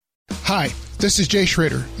Hi, this is Jay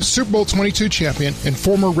Schrader, the Super Bowl 22 champion and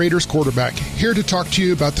former Raiders quarterback, here to talk to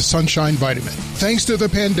you about the Sunshine Vitamin. Thanks to the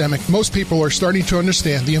pandemic, most people are starting to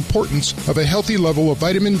understand the importance of a healthy level of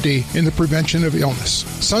vitamin D in the prevention of illness.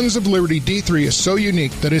 Sons of Liberty D3 is so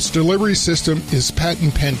unique that its delivery system is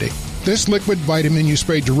patent pending. This liquid vitamin you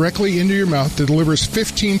spray directly into your mouth delivers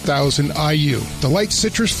 15,000 IU. The light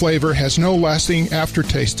citrus flavor has no lasting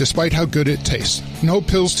aftertaste despite how good it tastes. No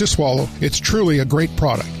pills to swallow. It's truly a great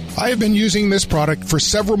product. I have been using this product for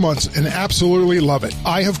several months and absolutely love it.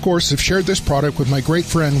 I, of course, have shared this product with my great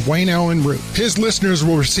friend Wayne Allen Root. His listeners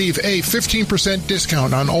will receive a 15%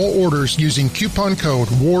 discount on all orders using coupon code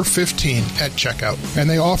WAR15 at checkout. And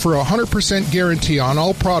they offer a 100% guarantee on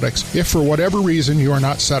all products if for whatever reason you are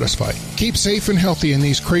not satisfied. Keep safe and healthy in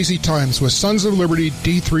these crazy times with Sons of Liberty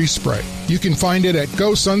D3 Spray. You can find it at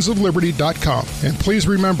GoSonsOfLiberty.com. And please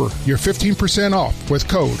remember, you're 15% off with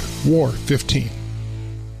code WAR15.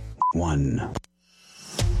 One.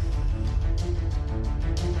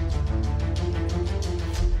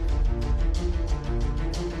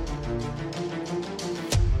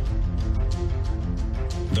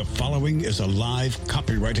 The following is a live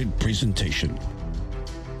copyrighted presentation.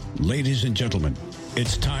 Ladies and gentlemen,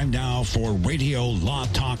 it's time now for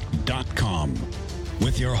RadioLawTalk.com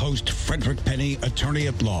with your host, Frederick Penny, attorney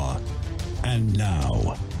at law. And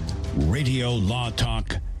now,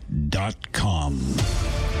 RadioLawTalk.com.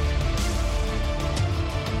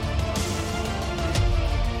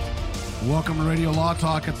 Welcome to Radio Law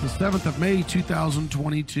Talk. It's the 7th of May,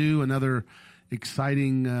 2022. Another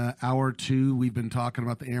exciting hour two. We've been talking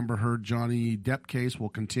about the Amber Heard Johnny Depp case. We'll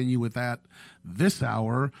continue with that this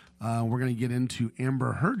hour. We're going to get into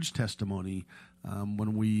Amber Heard's testimony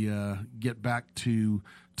when we get back to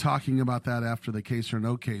talking about that after the case or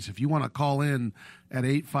no case. If you want to call in at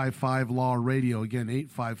 855-LAW-RADIO, again,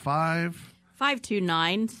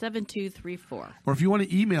 529-7234. Or if you want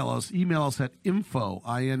to email us at info,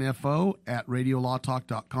 I-N-F-O, at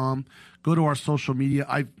radiolawtalk.com. Go to our social media.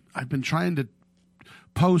 I've been trying to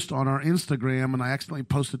post on our Instagram, and I accidentally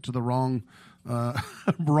posted to the wrong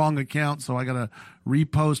account, so I got to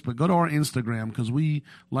repost. But go to our Instagram, because we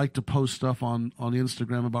like to post stuff on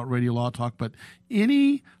Instagram about Radio Law Talk. But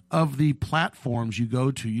any of the platforms you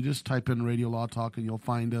go to, you just type in Radio Law Talk and you'll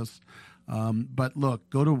find us. But look,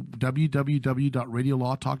 go to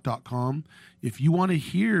www.radiolawtalk.com. If you want to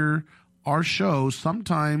hear our show,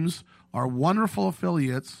 sometimes our wonderful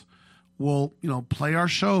affiliates will, play our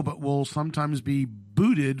show, but will sometimes be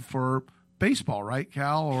booted for baseball, right,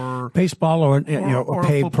 Cal? Or baseball, or a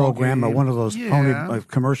paid program, game. or one of those phony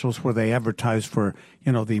commercials where they advertise for,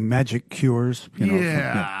 the magic cures.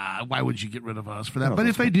 Why would you get rid of us for that? But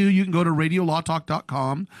if they do, you can go to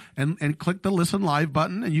radiolawtalk.com and click the listen live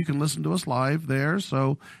button, and you can listen to us live there.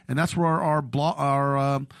 So, and that's where our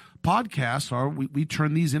podcasts are. We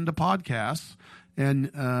turn these into podcasts,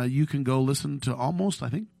 and you can go listen to almost, I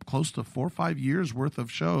think, close to 4 or 5 years worth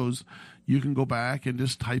of shows. You can go back and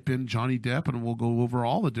just type in Johnny Depp, and we'll go over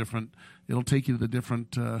all the different. It'll take you to the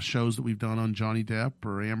different shows that we've done on Johnny Depp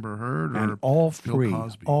or Amber Heard or all Bill free,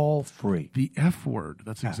 Cosby. All free. The F word.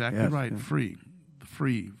 That's exactly right. Yes. Free.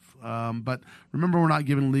 But remember, we're not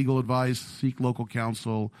giving legal advice. Seek local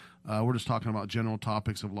counsel. We're just talking about general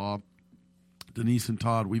topics of law. Denise and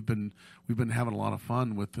Todd, we've been having a lot of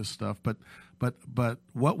fun with this stuff. But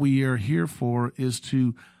what we are here for is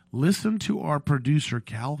to listen to our producer,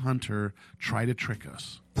 Cal Hunter, try to trick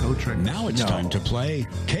us. No trick. Now it's time to play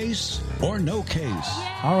Case or No Case.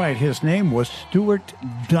 All right, his name was Stuart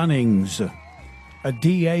Dunnings, a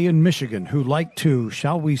DA in Michigan who liked to,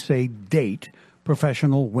 shall we say, date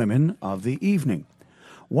professional women of the evening.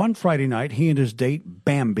 One Friday night, he and his date,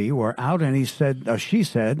 Bambi, were out, and she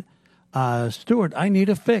said, Stuart, I need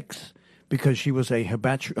a fix, because she was a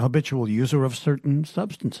habitual user of certain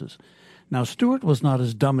substances. Now, Stuart was not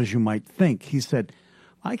as dumb as you might think. He said,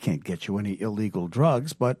 I can't get you any illegal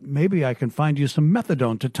drugs, but maybe I can find you some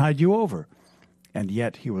methadone to tide you over. And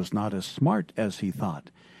yet he was not as smart as he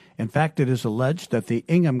thought. In fact, it is alleged that the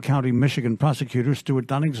Ingham County, Michigan prosecutor, Stuart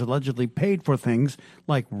Dunnings, allegedly paid for things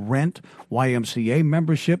like rent, YMCA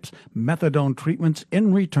memberships, methadone treatments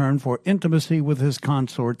in return for intimacy with his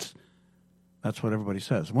consorts. That's what everybody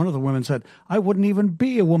says. One of the women said, I wouldn't even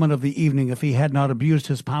be a woman of the evening if he had not abused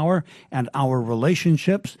his power and our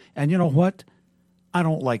relationships. And you know what? I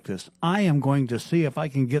don't like this. I am going to see if I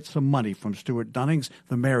can get some money from Stuart Dunnings,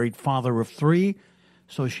 the married father of 3.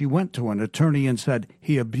 So she went to an attorney and said,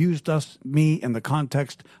 he abused me in the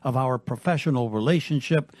context of our professional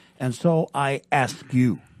relationship. And so I ask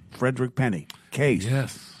you, Frederick Penny,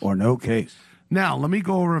 case or no case? Now, let me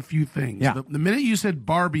go over a few things. Yeah. The minute you said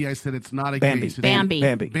Barbie, I said it's not a Bambi. case. It's Bambi.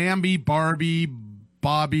 Bambi, Barbie,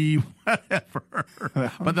 Bobby, whatever.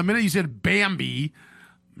 But the minute you said Bambi,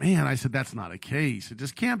 man, I said that's not a case. It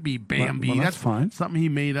just can't be Bambi. Well, that's fine. Something he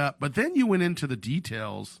made up. But then you went into the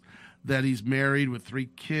details that he's married with 3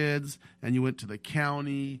 kids, and you went to the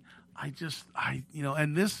county. And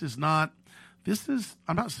this is,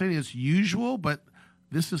 I'm not saying it's usual, but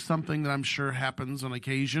this is something that I'm sure happens on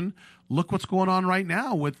occasion. Look what's going on right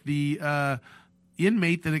now with the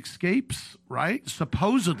inmate that escapes, right?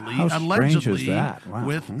 Supposedly, How strange allegedly, is that? Wow.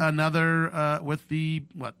 with another, with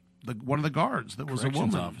one of the guards that was a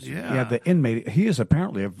woman. Officer. Yeah, the inmate. He is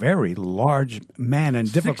apparently a very large man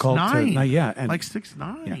and difficult. 6'9". And Like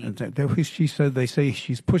 6'9". Yeah, and she said they say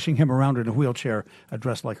she's pushing him around in a wheelchair,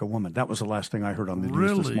 dressed like a woman. That was the last thing I heard on the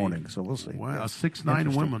news this morning. So we'll see. Wow, Yeah. 6'9"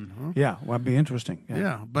 Interesting. woman. Huh? Yeah, well, that'd be interesting.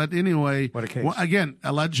 Yeah, but anyway, What a case. well, again,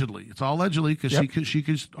 allegedly, it's all allegedly because Yep. she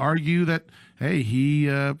could argue that hey, he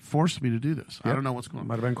forced me to do this. I don't know what's going on.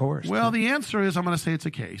 Might have been coerced. Well, the answer is I'm going to say it's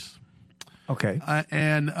a case. Okay.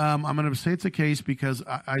 And I'm going to say it's a case because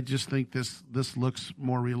I just think this looks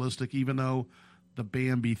more realistic, even though the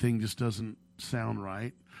Bambi thing just doesn't sound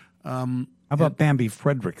right. How about Bambi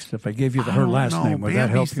Fredericks? If I gave you her last name, would Bambi that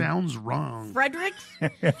help you? sounds wrong. Fredericks?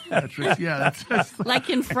 Yeah, that's just, Like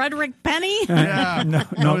in Frederick Penny? yeah.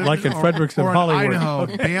 No, like in Fredericks of or in Hollywood.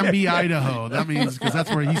 Idaho, Bambi, Idaho. That means because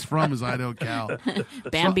that's where he's from, is Idaho, Cal.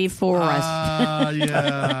 Bambi Forest.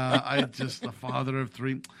 Yeah, the father of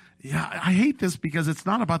 3. Yeah, I hate this because it's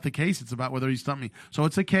not about the case; it's about whether he stumped me. So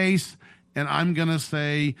it's a case, and I'm gonna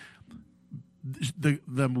say the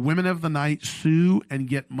women of the night sue and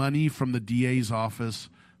get money from the DA's office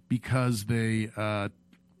because they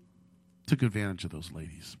took advantage of those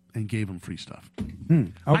ladies and gave them free stuff.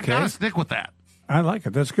 I Okay. gotta stick with that. I like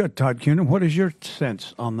it. That's good. Todd Cunin, what is your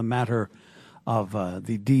sense on the matter of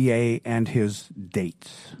the DA and his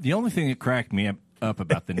dates? The only thing that cracked me up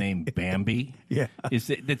about the name Bambi Yeah. is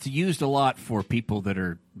that that's used a lot for people that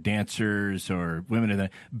are dancers or women of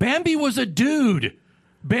the. Bambi was a dude.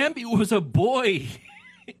 Bambi was a boy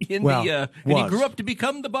and he grew up to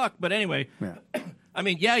become the buck. But anyway, Yeah. I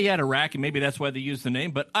mean, yeah, he had a rack, and maybe that's why they used the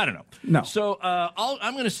name, but I don't know. No. So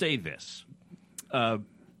I'm going to say this.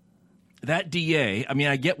 That DA, I mean,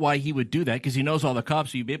 I get why he would do that because he knows all the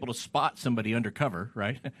cops, so you'd be able to spot somebody undercover,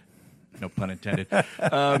 right? No pun intended.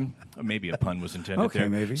 Maybe a pun was intended Okay, there.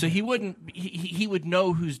 maybe. So he wouldn't. He would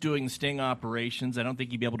know who's doing sting operations. I don't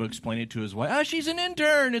think he'd be able to explain it to his wife. Ah, she's an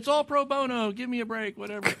intern. It's all pro bono. Give me a break.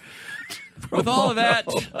 Whatever. With all of that,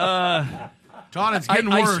 Todd, it's getting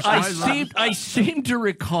worse. I seem to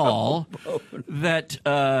recall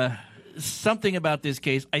that something about this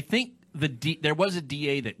case. I think there was a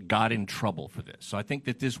DA that got in trouble for this. So I think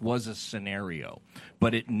that this was a scenario,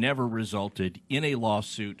 but it never resulted in a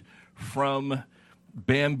lawsuit from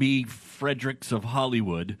Bambi Fredericks of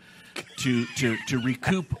Hollywood to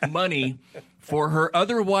recoup money for her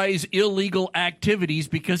otherwise illegal activities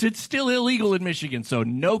because it's still illegal in Michigan. So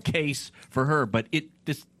no case for her, but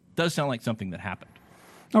this does sound like something that happened.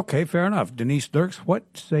 Okay, fair enough. Denise Dirks, what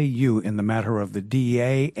say you in the matter of the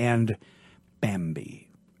DA and Bambi?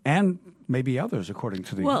 And maybe others, according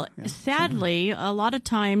to the... Well, sadly, a lot of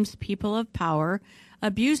times people of power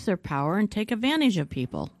abuse their power and take advantage of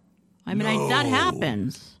people. I mean, that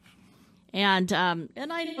happens. And I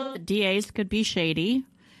know that DAs could be shady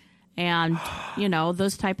and,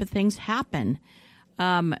 those type of things happen.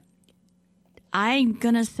 I'm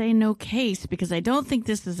going to say no case because I don't think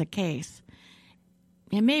this is a case.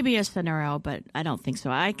 It may be a scenario, but I don't think so.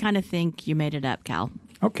 I kind of think you made it up, Cal.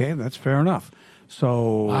 Okay, that's fair enough.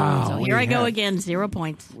 So, So here I go again, 0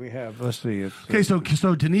 points. We have, let's see. It's, Okay,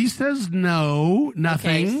 so Denise says no,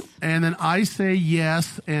 nothing, case. and then I say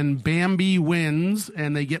yes, and Bambi wins,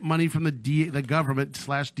 and they get money from the government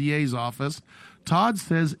 / DA's office. Todd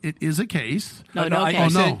says it is a case. No I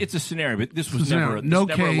case. said it's a scenario, but this was never a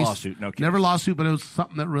case, lawsuit. No case. Never lawsuit, but it was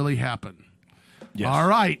something that really happened. Yes. All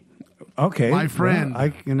right, okay. my friend. Well, I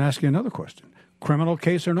can ask you another question. Criminal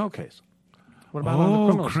case or no case? What about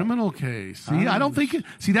on the criminal side? case. See, I don't think.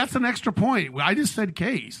 See, that's an extra point. I just said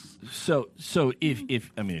case. So if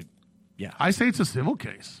I mean, yeah, I say it's a civil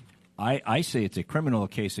case. I say it's a criminal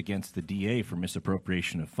case against the DA for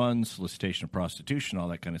misappropriation of funds, solicitation of prostitution, all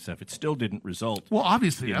that kind of stuff. It still didn't result. Well,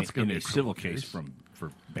 obviously, in that's going to a be civil case for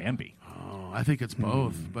Bambi. Oh, I think it's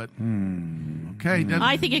both. But okay, then,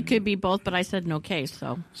 I think it could be both, but I said no case,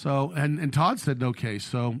 so. so and Todd said no case.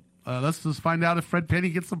 So let's just find out if Fred Penny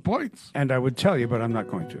gets some points. And I would tell you, but I'm not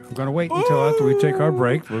going to. I'm going to wait until after we take our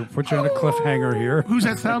break. We'll put you on a cliffhanger here. Who's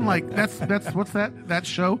that sound like? That's what's that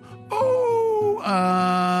show? Oh,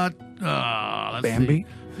 Bambi?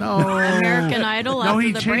 No. American Idol No,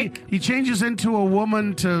 after the break? he changes into a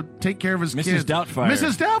woman to take care of his kids. Mrs. Doubtfire.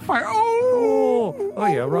 Mrs. Doubtfire. Oh,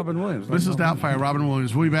 yeah, Robin Williams. Mrs. Doubtfire, Robin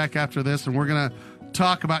Williams. We'll be back after this, and we're going to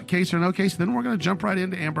talk about case or no case. Then we're going to jump right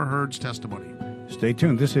into Amber Heard's testimony. Stay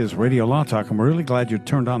tuned. This is Radio Law Talk, and we're really glad you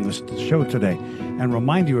turned on this show today. And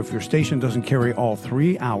remind you, if your station doesn't carry all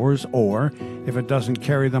 3 hours, or if it doesn't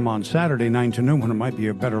carry them on Saturday 9 to noon when it might be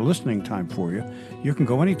a better listening time for you, you can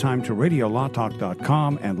go anytime to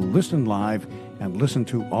radiolawtalk.com and listen live and listen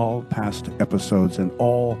to all past episodes, and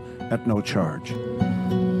all at no charge.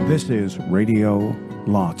 This is Radio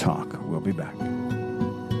Law Talk. We'll be back.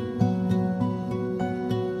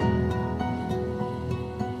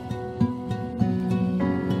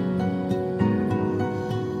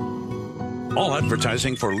 All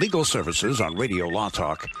advertising for legal services on Radio Law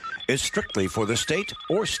Talk is strictly for the state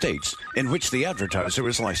or states in which the advertiser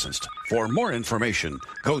is licensed. For more information,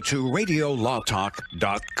 go to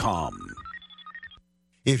radiolawtalk.com.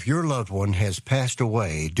 If your loved one has passed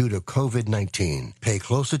away due to COVID-19, pay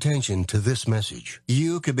close attention to this message.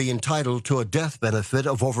 You could be entitled to a death benefit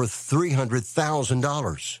of over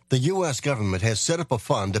 $300,000. The U.S. government has set up a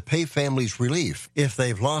fund to pay families relief if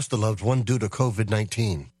they've lost a loved one due to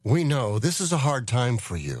COVID-19. We know this is a hard time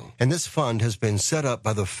for you, and this fund has been set up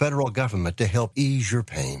by the federal government to help ease your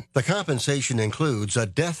pain. The compensation includes a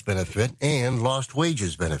death benefit and lost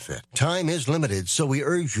wages benefit. Time is limited, so we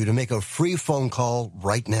urge you to make a free phone call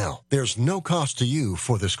right now. There's no cost to you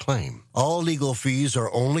for this claim. All legal fees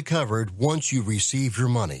are only covered once you receive your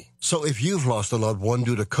money. So if you've lost a loved one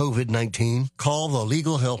due to COVID-19, call the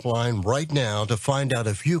legal helpline right now to find out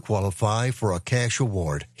if you qualify for a cash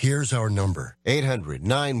award. Here's our number: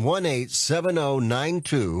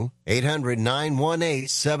 800-918-7092,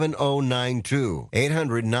 800-918-7092,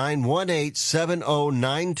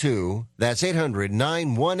 800-918-7092. That's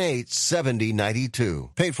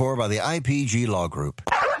 800-918-7092. Paid for by the IPG Law Group.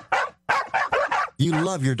 You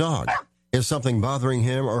love your dog. Is something bothering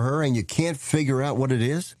him or her and you can't figure out what it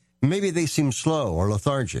is? Maybe they seem slow or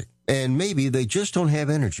lethargic, and maybe they just don't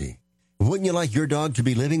have energy. Wouldn't you like your dog to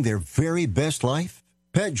be living their very best life?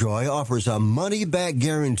 PetJoy offers a money-back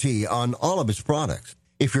guarantee on all of its products.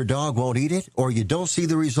 If your dog won't eat it or you don't see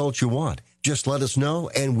the results you want, just let us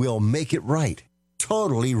know and we'll make it right.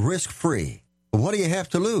 Totally risk-free. What do you have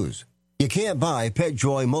to lose? You can't buy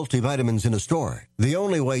PetJoy multivitamins in a store. The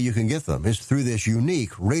only way you can get them is through this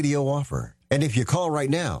unique radio offer. And if you call right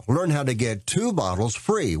now, learn how to get 2 bottles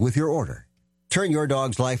free with your order. Turn your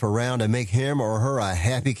dog's life around and make him or her a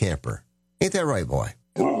happy camper. Ain't that right, boy?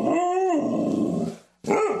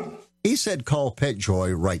 He said call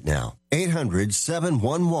PetJoy right now.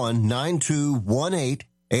 800-711-9218.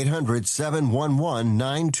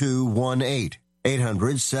 800-711-9218.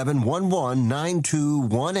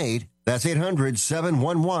 800-711-9218. That's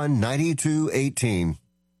 800-711-9218.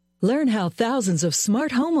 Learn how thousands of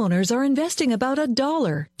smart homeowners are investing about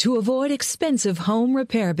 $1 to avoid expensive home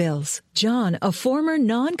repair bills. John, a former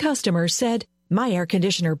non-customer, said, "My air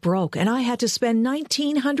conditioner broke and I had to spend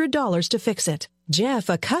 $1,900 to fix it." Jeff,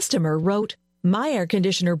 a customer, wrote, "My air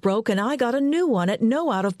conditioner broke and I got a new one at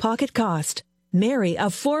no out-of-pocket cost." Mary,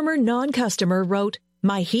 a former non-customer, wrote,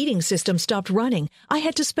 "My heating system stopped running. I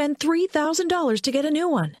had to spend $3,000 to get a new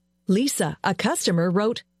one." Lisa, a customer,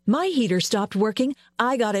 wrote, "My heater stopped working.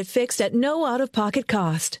 I got it fixed at no out-of-pocket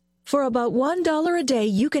cost." For about $1 a day,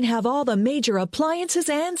 you can have all the major appliances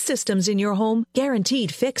and systems in your home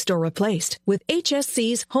guaranteed fixed or replaced with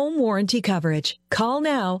HSC's home warranty coverage. Call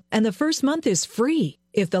now, and the first month is free.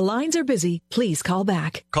 If the lines are busy, please call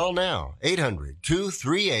back. Call now,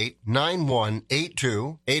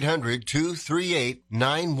 800-238-9182,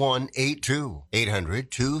 800-238-9182,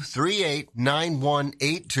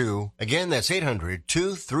 800-238-9182. Again, that's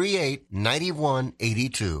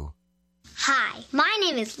 800-238-9182. Hi, my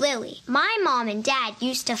name is Lily. My mom and dad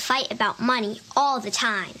used to fight about money all the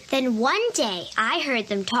time. Then one day, I heard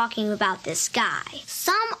them talking about this guy,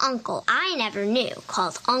 some uncle I never knew,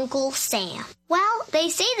 called Uncle Sam. Well, they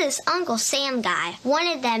say this Uncle Sam guy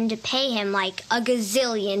wanted them to pay him like $1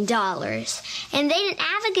 gazillion, and they didn't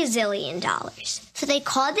have $1 gazillion. So they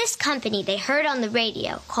called this company they heard on the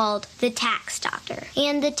radio called the Tax Doctor.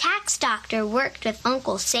 And the Tax Doctor worked with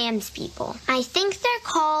Uncle Sam's people. I think they're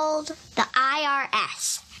called the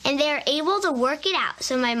IRS. And they were able to work it out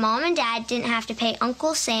so my mom and dad didn't have to pay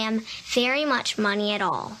Uncle Sam very much money at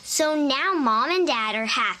all. So now mom and dad are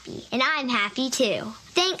happy, and I'm happy too.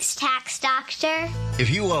 Thanks, Tax Doctor. If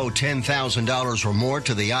you owe $10,000 or more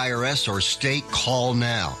to the IRS or state, call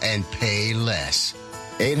now and pay less.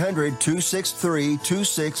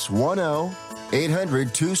 800-263-2610.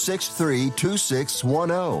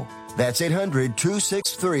 800-263-2610. That's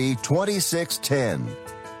 800-263-2610.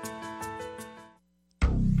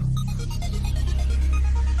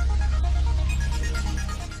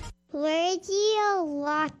 Radio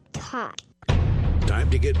Law Talk. Time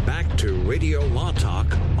to get back to Radio Law Talk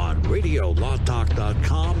on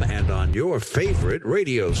RadioLawTalk.com and on your favorite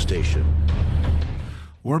radio station.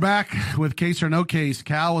 We're back with Case or No Case.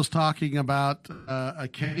 Cal was talking about a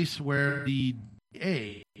case where the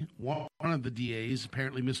DA, one of the DAs,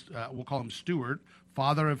 apparently, we'll call him Stewart,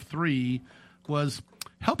 father of three, was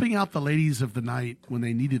helping out the ladies of the night when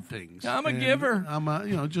they needed things. I'm a giver.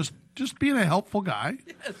 I'm just being a helpful guy.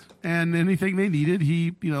 Yes. And anything they needed,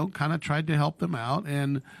 he, kind of tried to help them out.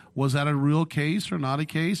 And was that a real case or not a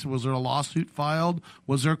case? Was there a lawsuit filed?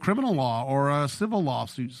 Was there a criminal law or a civil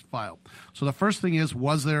lawsuit filed? So the first thing is,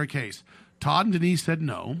 was there a case? Todd and Denise said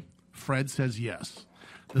no. Fred says yes.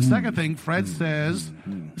 The second thing, Fred said.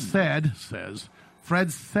 They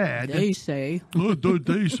say. They say.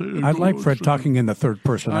 I like Fred talking in the third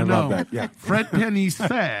person. I love that. Yeah. Fred Penny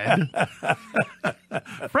said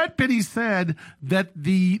that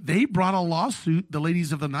they brought a lawsuit, the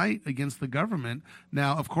ladies of the night, against the government.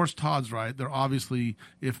 Now, of course, Todd's right. They're obviously,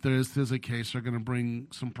 if this is a case, they're going to bring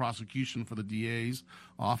some prosecution for the DA's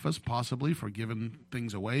office, possibly for giving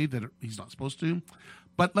things away that he's not supposed to.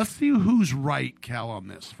 But let's see who's right, Cal, on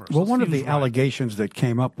this first. Well, one of the allegations that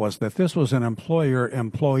came up was that this was an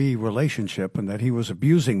employer-employee relationship and that he was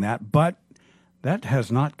abusing that, but that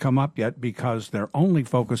has not come up yet because they're only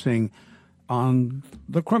focusing on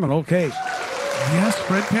the criminal case. Yes,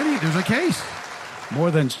 Fred Penny, there's a case.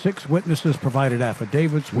 More than 6 witnesses provided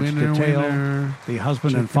affidavits which detail the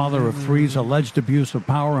husband and father of three's alleged abuse of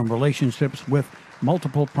power and relationships with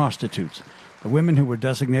multiple prostitutes. The women who were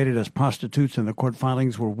designated as prostitutes in the court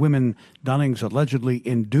filings were women Dunnings allegedly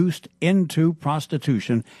induced into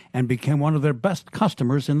prostitution and became one of their best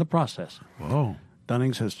customers in the process. Whoa.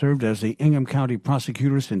 Dunnings has served as the Ingham County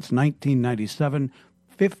prosecutor since 1997,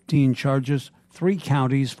 15 charges, 3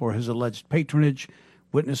 counties for his alleged patronage.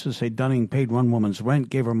 Witnesses say Dunning paid one woman's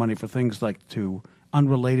rent, gave her money for things like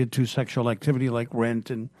unrelated to sexual activity like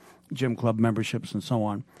rent and gym club memberships and so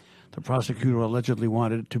on. The prosecutor allegedly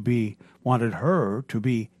wanted her to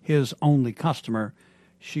be his only customer.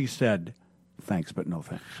 She said, "Thanks, but no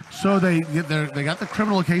thanks." So they got the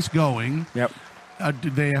criminal case going. Yep.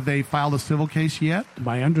 Have they filed a civil case yet?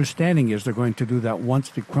 My understanding is they're going to do that once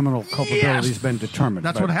the criminal culpability has been determined.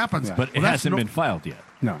 That's what happens. Yeah. But it hasn't been filed yet.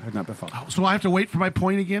 No, it has not been filed. So I have to wait for my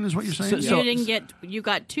point again, is what you're saying? You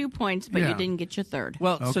got 2 points, but you didn't get your third.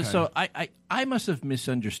 Well, okay. so I must have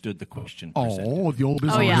misunderstood the question presented. Oh, the old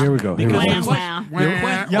business. Oh, yeah. Here we go. The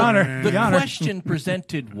question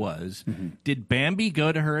presented was, did Bambi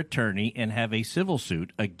go to her attorney and have a civil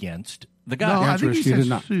suit against the guy? No, I think she did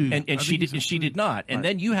not. And she did not. And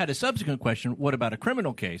then you had a subsequent question, what about a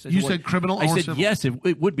criminal case? You said criminal or civil? I said, civil? yes,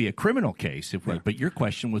 it would be a criminal case, but your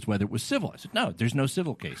question was whether it was civil. I said, no, there's no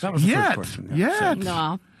civil case. That was the first question. Yet.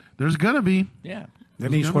 No. There's going to be. Yeah.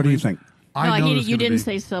 Denise, what do you think? You didn't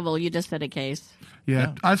say civil. You just said a case.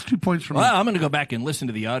 Yeah, that's 2 points from me. Well, I'm going to go back and listen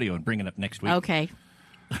to the audio and bring it up next week. Okay.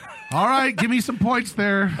 All right, give me some points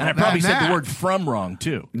there. And I probably said the word "from" wrong,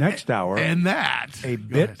 too. Next hour, a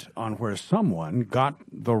bit on where someone got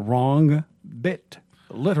the wrong bit.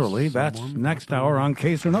 Literally, that's next hour on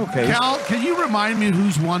Case or No Case. Cal, can you remind me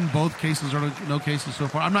who's won both cases or no cases so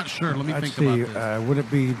far? I'm not sure. Let me think about this. Would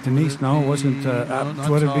it be Denise? No, it wasn't.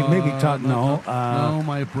 Would it be maybe Todd? No. No,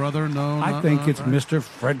 my brother? No. I think it's Mr.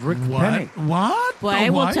 Frederick Penny. What? Well, I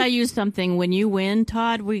will tell you something. When you win,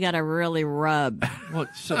 Todd, we got to really rub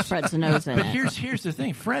Fred's nose in But it. here's the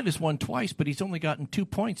thing. Fred has won twice, but he's only gotten 2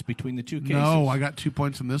 points between the two cases. No, I got 2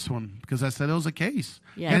 points in this one because I said it was a case.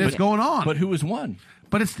 Yeah, and it's going on. But who has won?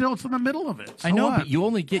 But it's in the middle of it. So I know, what? but you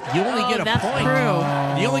only get a point. That's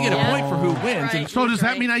true. You only get a point for who wins. Right. So does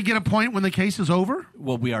that mean I get a point when the case is over?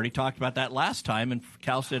 Well, we already talked about that last time, and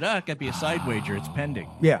Cal said, it could be a side wager. It's pending.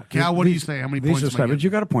 Yeah. Cal, what do you say? How many points? These are 7. You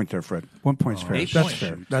got a point there, Fred. 1 point's fair. 8 That's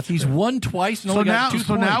points. fair. He's won twice and only got 2 points.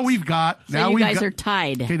 So now we've got. So you guys are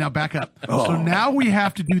tied. Okay, now back up. So now we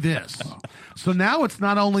have to do this. So now it's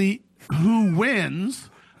not only who wins,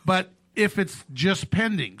 but if it's just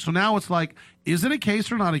pending. So now it's like, is it a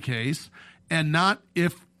case or not a case? And not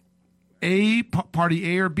if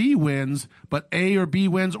party A or B wins, but A or B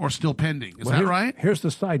wins or still pending. Is that right? Here's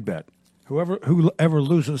the side bet. Whoever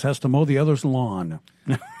loses has to mow the other's lawn.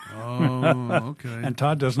 Oh, okay. And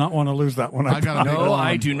Todd does not want to lose that one. No,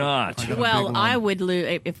 I do not. Well, I would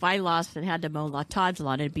lose. If I lost and had to mow Todd's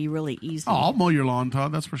lawn, it'd be really easy. Oh, I'll mow your lawn,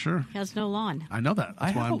 Todd. That's for sure. He has no lawn. I know that.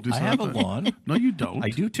 That's why I'm doing I have a lawn. No, you don't. I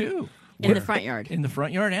do, too. In the front yard. In the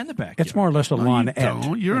front yard and the backyard. It's more or less a lawnette.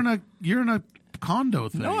 Don't. You're in a condo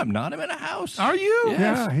thing. No, I'm not. I'm in a house. Are you? Yes.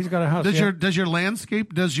 Yeah, he's got a house. Does yeah. your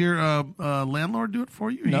landlord do it for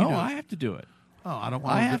you? Or No, you do it? I have to do it. Oh, I don't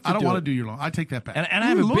want to do your lawn. I take that back.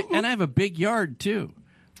 And I have a big yard too.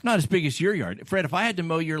 Not as big as your yard, Fred. If I had to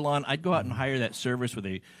mow your lawn, I'd go out and hire that service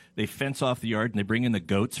where they fence off the yard and they bring in the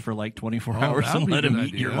goats for like 24 hours and let them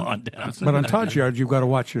eat your lawn down. But on Todd's yard, you've got to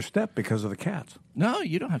watch your step because of the cats. No,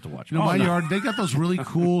 you don't have to watch. My yard, they got those really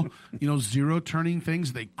cool, zero turning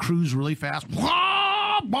things. They cruise really fast. They're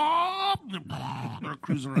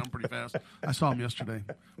cruising around pretty fast. I saw them yesterday.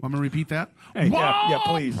 Want me to repeat that? Hey, yeah,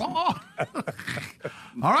 please. All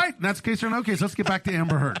right, that's case or no case. Let's get back to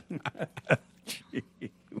Amber Heard.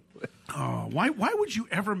 Oh, why would you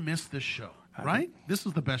ever miss this show, right? This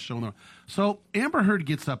is the best show in the world. So Amber Heard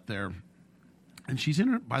gets up there, and she's in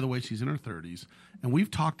her 30s, and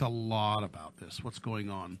we've talked a lot about this, what's going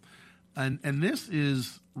on. And this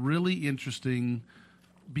is really interesting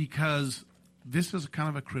because this is kind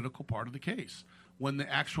of a critical part of the case. When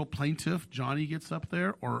the actual plaintiff, Johnny, gets up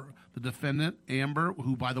there, or the defendant, Amber,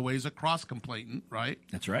 who, by the way, is a cross-complainant, right?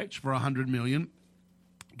 That's right. For $100 million,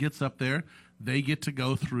 gets up there, they get to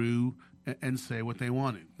go through and say what they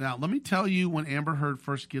wanted. Now, let me tell you, when Amber Heard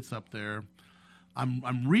first gets up there,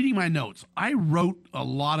 I'm reading my notes. I wrote a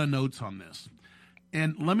lot of notes on this.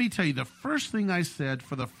 And let me tell you, the first thing I said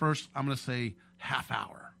for the first, I'm going to say, half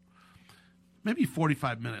hour, maybe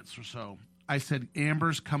 45 minutes or so, I said,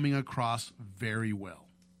 Amber's coming across very well.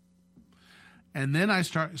 And then I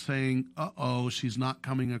start saying, she's not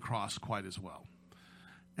coming across quite as well.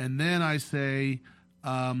 And then I say,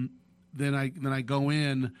 then I go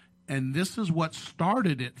in, and this is what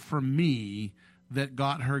started it for me that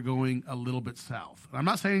got her going a little bit south. I'm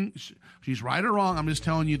not saying she's right or wrong. I'm just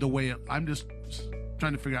telling you the way I'm just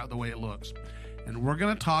trying to figure out the way it looks. And we're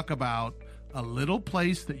going to talk about a little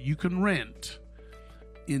place that you can rent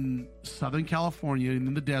in Southern California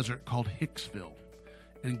in the desert called Hicksville.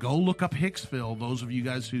 And go look up Hicksville, those of you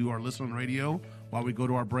guys who are listening on the radio while we go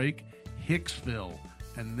to our break. Hicksville.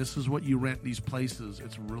 And this is what you rent these places.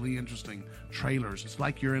 It's really interesting. Trailers. It's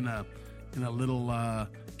like you're in a little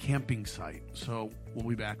camping site. So we'll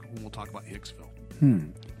be back when we'll talk about Hicksville.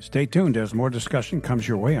 Stay tuned as more discussion comes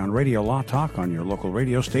your way on Radio Law Talk on your local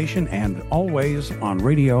radio station and always on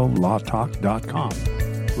RadioLawTalk.com.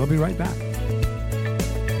 We'll be right back.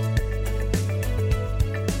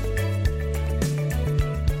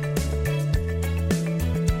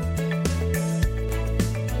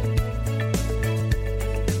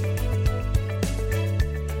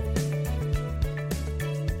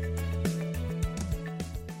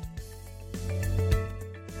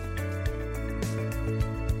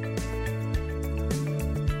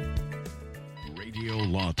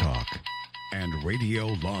 Law Talk and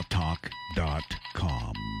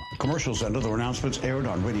RadioLawTalk.com. Commercials and other announcements aired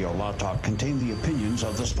on Radio Law Talk contain the opinions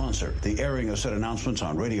of the sponsor. The airing of said announcements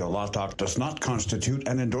on Radio Law Talk does not constitute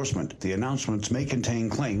an endorsement. The announcements may contain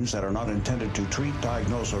claims that are not intended to treat,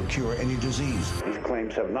 diagnose, or cure any disease. These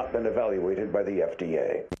claims have not been evaluated by the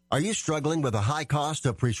FDA. Are you struggling with a high cost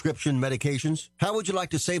of prescription medications? How would you like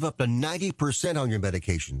to save up to 90% on your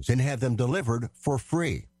medications and have them delivered for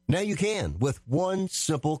free? Now you can with one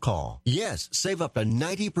simple call. Yes, save up to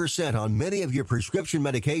 90% on many of your prescription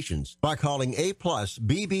medications by calling A-plus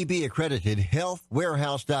BBB accredited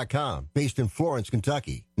HealthWarehouse.com, based in Florence,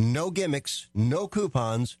 Kentucky. No gimmicks, no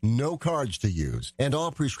coupons, no cards to use. And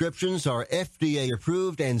all prescriptions are FDA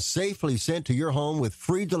approved and safely sent to your home with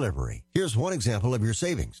free delivery. Here's one example of your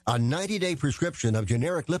savings. A 90-day prescription of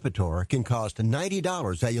generic Lipitor can cost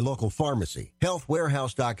 $90 at your local pharmacy.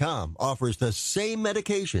 HealthWarehouse.com offers the same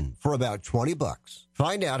medication for about $20.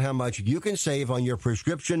 Find out how much you can save on your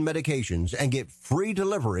prescription medications and get free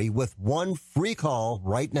delivery with one free call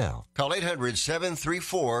right now. Call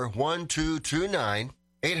 800-734-1229.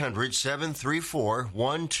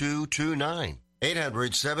 800-734-1229.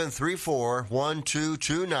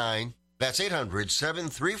 800-734-1229. That's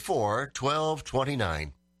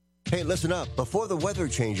 800-734-1229. Hey, listen up. Before the weather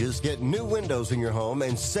changes, get new windows in your home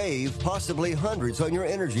and save possibly hundreds on your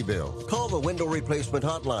energy bill. Call the Window Replacement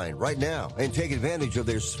Hotline right now and take advantage of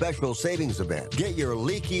their special savings event. Get your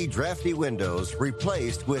leaky, drafty windows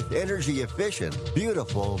replaced with energy-efficient,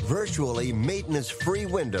 beautiful, virtually maintenance-free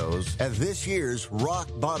windows at this year's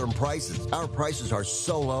rock-bottom prices. Our prices are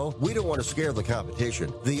so low, we don't want to scare the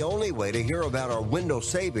competition. The only way to hear about our window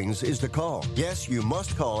savings is to call. Yes, you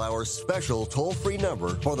must call our special toll-free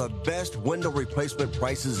number for the best window replacement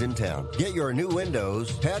prices in town. Get your new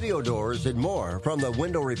windows, patio doors, and more from the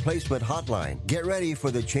Window Replacement Hotline. Get ready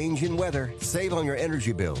for the change in weather. Save on your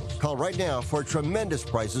energy bills. Call right now for tremendous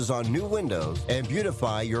prices on new windows and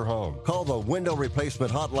beautify your home. Call the Window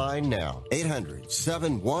Replacement Hotline now.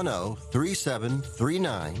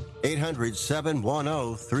 800-710-3739.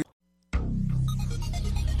 800-710-3739.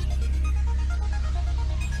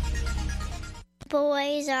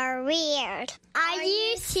 Boys are weird. Are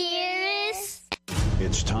you serious?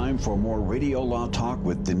 It's time for more Radio Law Talk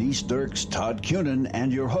with Denise Dirks, Todd Cunin,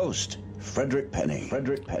 and your host, Frederick Penny.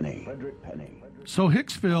 So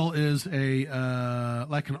Hicksville is a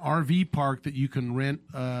like an RV park that you can rent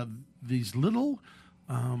these little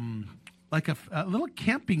like a little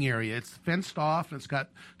camping area. It's fenced off. It's got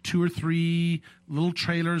 2 or 3 little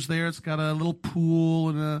trailers there. It's got a little pool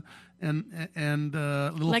and a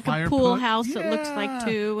little like fire a pool pit. house. It looks like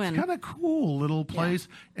too, and it's kind of cool little place,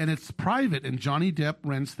 and it's private. And Johnny Depp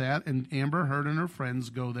rents that, and Amber Heard and her friends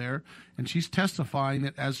go there, and she's testifying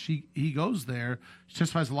that as he goes there, she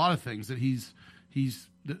testifies a lot of things that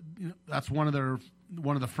that's one of the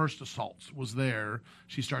first assaults was there.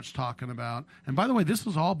 She starts talking about, and by the way, this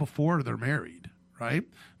is all before they're married, right?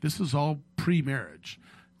 This is all pre-marriage,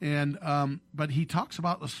 and but he talks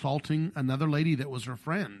about assaulting another lady that was her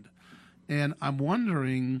friend. And I'm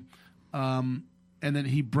wondering, and then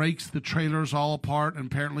he breaks the trailers all apart. And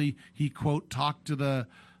apparently he, quote, talked to the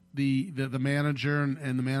manager,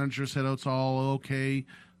 and the manager said, oh, it's all okay.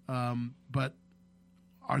 But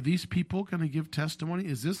are these people going to give testimony?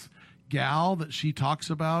 Is this gal that she talks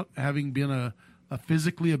about having been a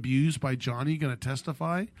physically abused by Johnny going to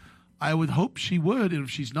testify? I would hope she would. And if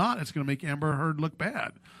she's not, it's going to make Amber Heard look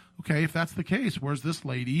bad. Okay, if that's the case, where's this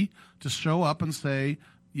lady to show up and say,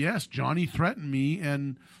 yes, Johnny threatened me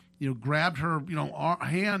and, grabbed her,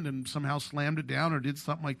 hand and somehow slammed it down or did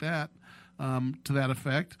something like that to that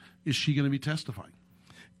effect? Is she going to be testifying?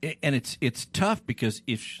 And it's tough because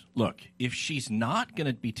if she's not going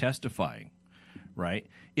to be testifying, right?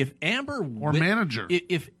 If Amber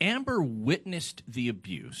if Amber witnessed the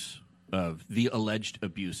abuse of the alleged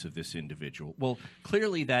abuse of this individual, well,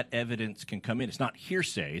 clearly that evidence can come in. It's not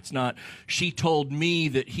hearsay. It's not she told me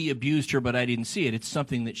that he abused her, but I didn't see it. It's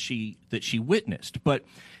something that she witnessed. But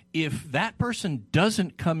if that person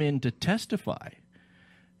doesn't come in to testify,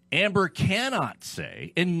 Amber cannot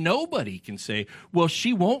say, and nobody can say, well,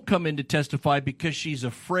 she won't come in to testify because she's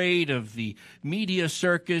afraid of the media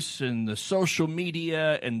circus and the social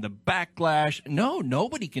media and the backlash. No,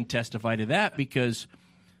 nobody can testify to that because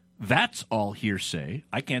that's all hearsay.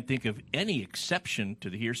 I can't think of any exception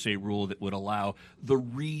to the hearsay rule that would allow the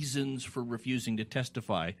reasons for refusing to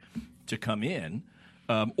testify to come in,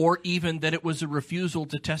 or even that it was a refusal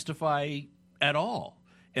to testify at all.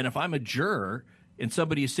 And if I'm a juror and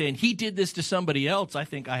somebody is saying he did this to somebody else, I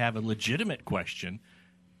think I have a legitimate question.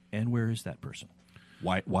 And where is that person?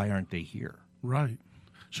 Why aren't they here? Right.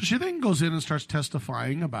 So she then goes in and starts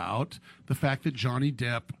testifying about the fact that Johnny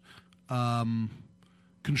Depp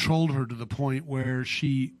controlled her to the point where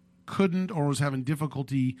she couldn't or was having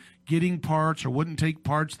difficulty getting parts or wouldn't take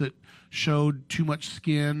parts that showed too much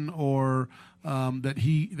skin, or that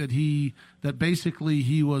basically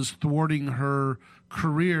he was thwarting her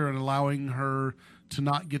career and allowing her to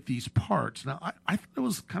not get these parts. Now, I thought it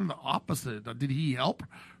was kind of the opposite. Did he help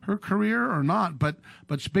her career or not? But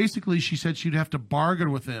basically she said she'd have to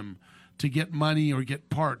bargain with him to get money or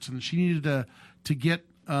get parts, and she needed to get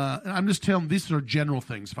I'm just telling, these are general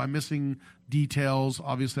things. If I'm missing details,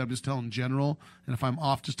 obviously I'm just telling general, and if I'm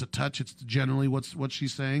off just a touch, it's generally what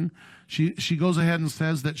she's saying. She goes ahead and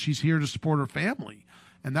says that she's here to support her family,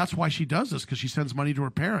 and that's why she does this, because she sends money to her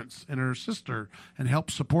parents and her sister and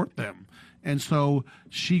helps support them. And so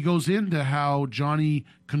she goes into how Johnny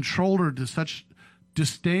controlled her to such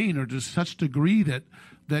disdain or to such degree that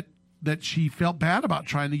she felt bad about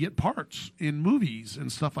trying to get parts in movies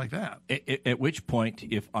and stuff like that. At which point,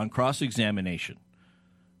 if on cross-examination,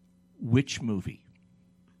 which movie,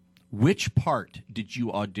 which part did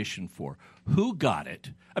you audition for? Who got it?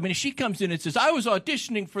 I mean, if she comes in and says, I was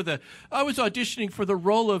auditioning for the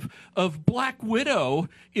role of Black Widow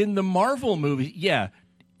in the Marvel movie. Yeah,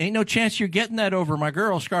 ain't no chance you're getting that over my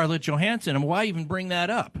girl, Scarlett Johansson. And why even bring that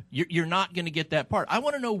up? You're not going to get that part. I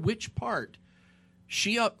want to know which part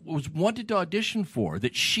she was wanted to audition for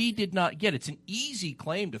that she did not get. It's an easy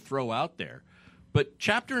claim to throw out there. But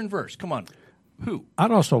chapter and verse, come on. Who? I'd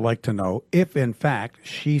also like to know if, in fact,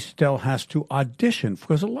 she still has to audition,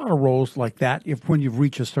 because a lot of roles like that, when you've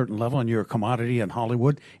reached a certain level and you're a commodity in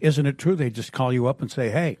Hollywood, isn't it true they just call you up and say,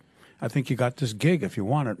 hey, I think you got this gig if you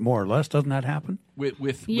want it, more or less. Doesn't that happen?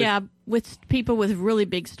 With people with really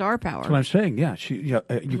big star power. That's what I'm saying. Yeah, you've got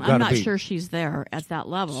to be. I'm not sure she's there at that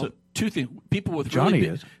level. So two things: people with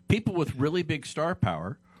people with really big star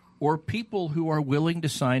power, or people who are willing to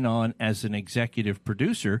sign on as an executive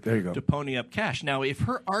producer to pony up cash. Now, if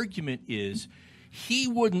her argument is he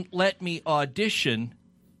wouldn't let me audition,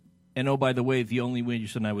 and oh, by the way, the only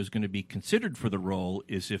reason I was going to be considered for the role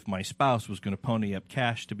is if my spouse was going to pony up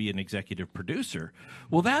cash to be an executive producer,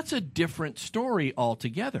 well, that's a different story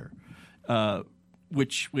altogether,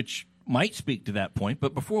 which might speak to that point.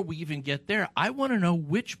 But before we even get there, I want to know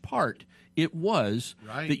which part it was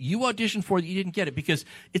that you auditioned for that you didn't get it, because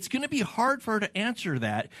it's going to be hard for her to answer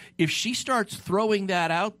that if she starts throwing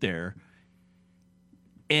that out there.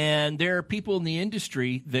 And there are people in the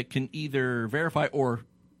industry that can either verify, or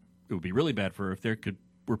it would be really bad for her if there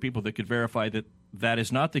were people that could verify that that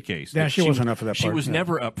is not the case. Yeah, she wasn't up for that part. She was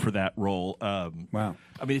never up for that role. Wow.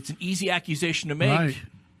 I mean, it's an easy accusation to make. Right.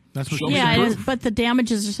 That's what it is, but the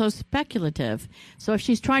damages are so speculative. So if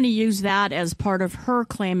she's trying to use that as part of her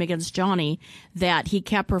claim against Johnny, that he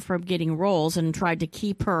kept her from getting roles and tried to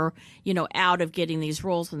keep her, out of getting these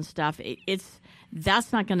roles and stuff,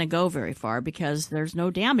 that's not going to go very far because there's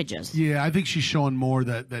no damages. Yeah, I think she's showing more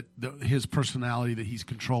that his personality, that he's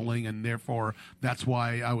controlling, and therefore that's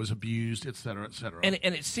why I was abused, et cetera, et cetera. And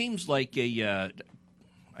it seems like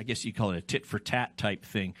I guess you call it a tit-for-tat type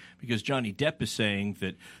thing, because Johnny Depp is saying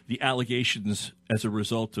that the allegations as a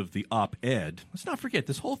result of the op-ed, let's not forget,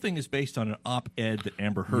 this whole thing is based on an op-ed that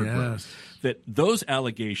Amber Heard wrote, that those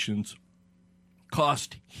allegations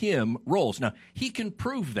cost him roles. Now, he can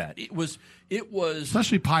prove that. It was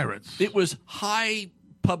especially Pirates. It was high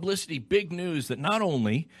publicity, big news that not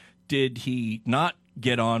only did he not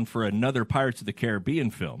get on for another Pirates of the Caribbean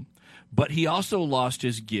film, but he also lost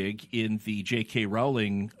his gig in the J.K.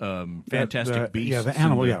 Rowling Fantastic Beasts. Yeah, the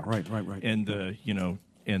animal. Right. And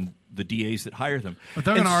and the DAs that hire them. But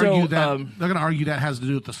they're going to argue that has to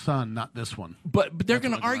do with the Sun, not this one. But they're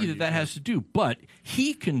going to argue that has to do. But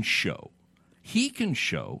he can show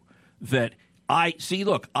that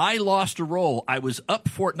I lost a role. I was up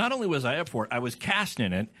for it. Not only was I up for it, I was cast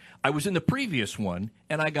in it. I was in the previous one,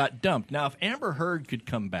 and I got dumped. Now, if Amber Heard could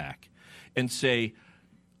come back and say,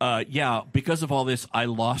 because of all this, I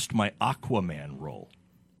lost my Aquaman role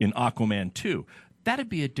in Aquaman 2, that'd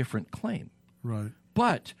be a different claim. Right.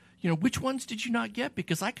 But, which ones did you not get?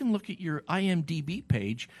 Because I can look at your IMDb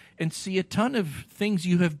page and see a ton of things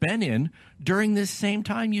you have been in during this same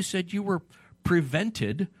time you said you were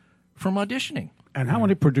prevented from auditioning. And how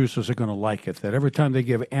many producers are going to like it that every time they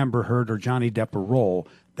give Amber Heard or Johnny Depp a role,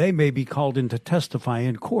 they may be called in to testify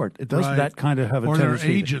in court? It doesn't that kind of have a tendency? Or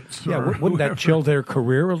their agents. Wouldn't that chill their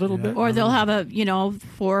career a little bit? Or they'll have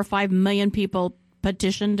 4 or 5 million people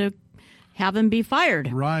petition to have him be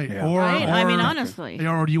fired. Right. Yeah. I mean, honestly.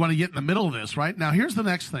 Or do you want to get in the middle of this, right? Now, here's the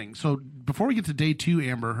next thing. So before we get to day 2,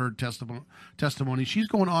 Amber Heard testimony, she's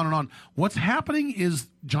going on and on. What's happening is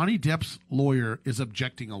Johnny Depp's lawyer is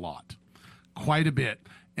objecting a lot, quite a bit.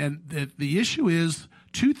 And the issue is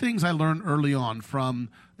 2 things I learned early on from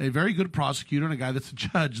a very good prosecutor and a guy that's a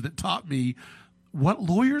judge that taught me what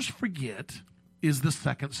lawyers forget is the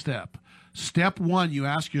second step. Step 1, you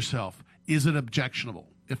ask yourself, is it objectionable?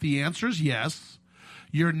 If the answer is yes,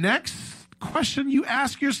 your next question you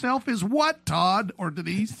ask yourself is what, Todd or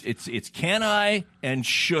Denise? It's can I and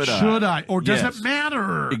should I? Should I? Or does it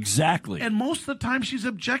matter? Exactly. And most of the time she's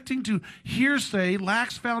objecting to hearsay,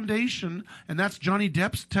 lacks foundation, and that's Johnny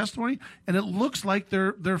Depp's testimony, and it looks like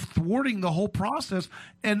they're thwarting the whole process.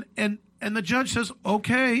 And the judge says,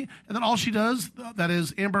 okay, and then all she does, that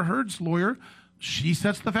is Amber Heard's lawyer, she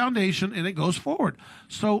sets the foundation and it goes forward.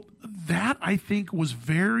 So that, I think, was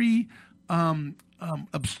very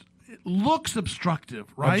looks obstructive,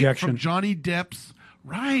 right? Objection. From Johnny Depp's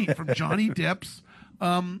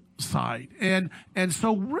side. And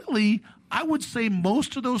so really, I would say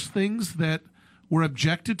most of those things that were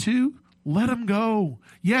objected to, let them go.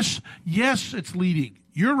 Yes, it's leading.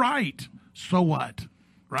 You're right. So what?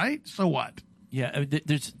 Right? So what? Yeah,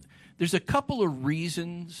 there's a couple of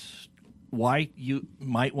reasons why you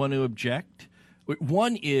might want to object.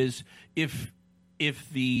 One is if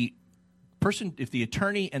the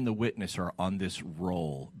attorney and the witness are on this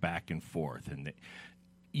roll back and forth, and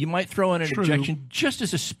you might throw in an objection just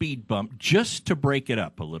as a speed bump, just to break it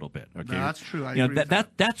up a little bit. Okay, no, that's true. I agree with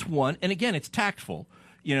that's one. And again, it's tactful.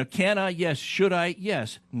 Can I? Yes. Should I?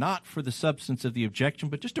 Yes. Not for the substance of the objection,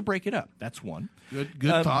 but just to break it up. That's one.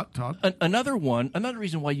 Good thought, Todd. Another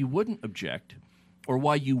reason why you wouldn't object, or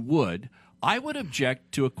why you would, I would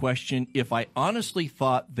object to a question if I honestly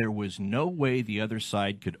thought there was no way the other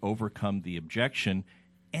side could overcome the objection,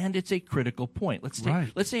 and it's a critical point. Let's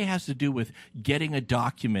say it has to do with getting a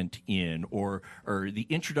document in or the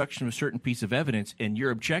introduction of a certain piece of evidence, and your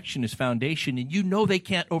objection is foundation, and you know they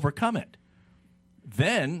can't overcome it.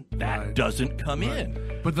 Then that doesn't come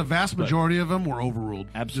in. But the vast majority of them were overruled.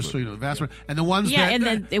 Absolutely. Just so you know, the vast and the ones and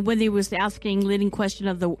then when he was asking leading question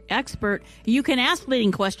of the expert, you can ask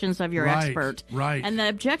leading questions of your expert. Right. And the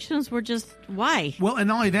objections were just, why? Well, and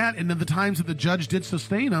not only that, and then the times that the judge did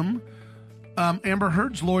sustain them, Amber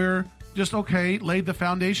Heard's lawyer just laid the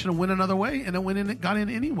foundation and went another way, and it got in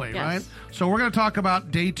anyway, right? So we're going to talk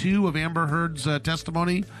about day 2 of Amber Heard's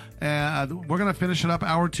testimony. We're going to finish it up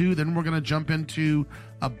hour 2, then we're going to jump into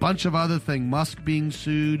a bunch of other things. Musk being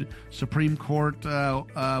sued, Supreme Court,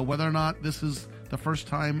 whether or not this is the first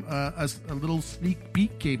time a little sneak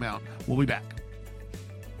peek came out. We'll be back.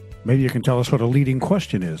 Maybe you can tell us what a leading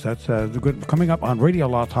question is. That's good coming up on Radio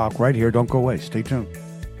Law Talk right here. Don't go away. Stay tuned.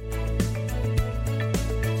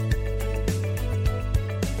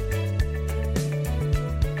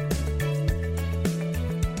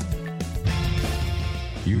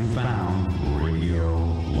 You found Radio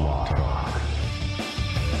Law Talk.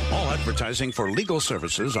 All advertising for legal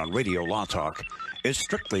services on Radio Law Talk is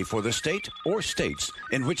strictly for the state or states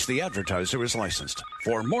in which the advertiser is licensed.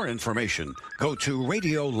 For more information, go to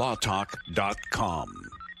radiolawtalk.com.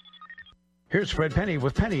 Here's Fred Penny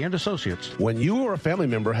with Penny and Associates. When you or a family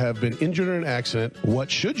member have been injured in an accident,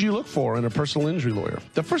 what should you look for in a personal injury lawyer?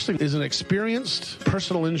 The first thing is an experienced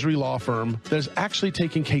personal injury law firm that is actually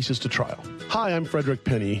taking cases to trial. Hi, I'm Frederick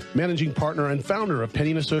Penny, managing partner and founder of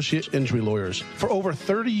Penny & Associate Injury Lawyers. For over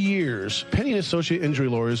 30 years, Penny & Associate Injury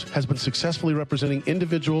Lawyers has been successfully representing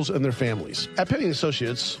individuals and their families. At Penny &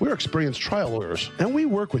 Associates, we're experienced trial lawyers, and we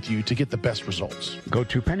work with you to get the best results. Go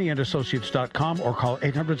to PennyandAssociates.com or call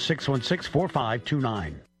 800-616-4529.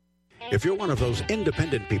 If you're one of those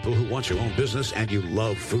independent people who wants your own business and you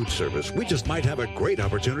love food service, we just might have a great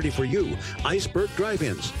opportunity for you. Iceberg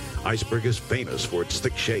Drive-Ins. Iceberg is famous for its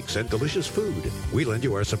thick shakes and delicious food. We lend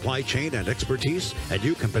you our supply chain and expertise, and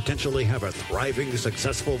you can potentially have a thriving,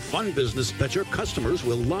 successful, fun business that your customers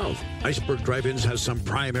will love. Iceberg Drive-Ins has some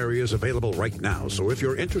prime areas available right now, so if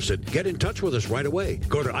you're interested, get in touch with us right away.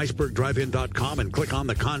 Go to icebergdrivein.com and click on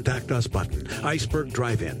the Contact Us button. Iceberg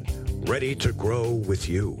Drive-In. Ready to grow with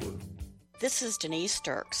you. This is Denise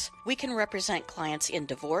Sturks. We can represent clients in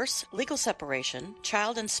divorce, legal separation,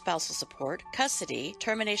 child and spousal support, custody,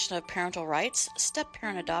 termination of parental rights,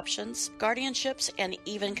 step-parent adoptions, guardianships, and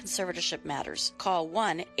even conservatorship matters. Call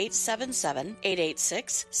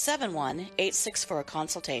 1-877-886-7186 for a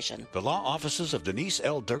consultation. The law offices of Denise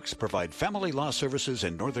L. Dirks provide family law services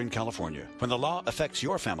in Northern California. When the law affects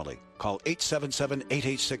your family, call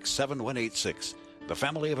 877-886-7186. The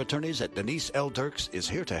family of attorneys at Denise L. Dirks is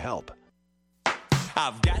here to help.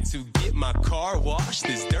 I've got to get my car washed.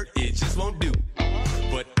 This dirt, it just won't do.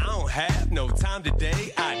 But I don't have no time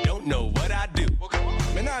today. I don't know what I do.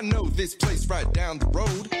 Man, I know this place right down the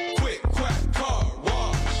road. Quick, quack, car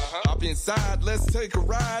wash. Hop inside, let's take a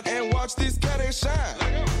ride and watch this cat and shine.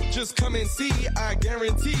 Just come and see, I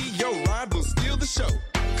guarantee your ride will steal the show.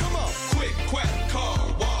 Come on, quick, quack,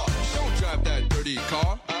 car wash. Don't drive that dirty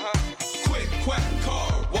car. Quick, quack,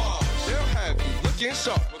 car wash. They'll have you looking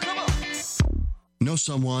sharp. Come on. Know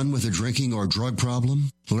someone with a drinking or drug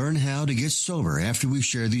problem? Learn how to get sober after we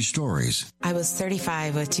share these stories. I was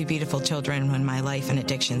 35 with 2 beautiful children when my life and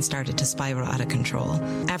addiction started to spiral out of control.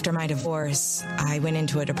 After my divorce, I went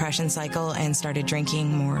into a depression cycle and started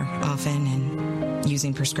drinking more often and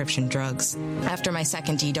using prescription drugs. After my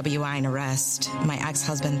second DWI and arrest, my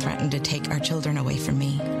ex-husband threatened to take our children away from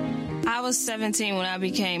me. I was 17 when I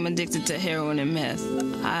became addicted to heroin and meth.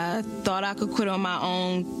 I thought I could quit on my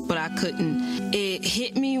own, but I couldn't. It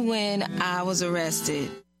hit me when I was arrested.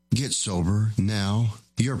 Get sober now.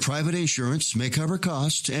 Your private insurance may cover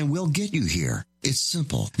costs and we'll get you here. It's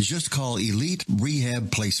simple. Just call Elite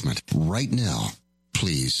Rehab Placement right now.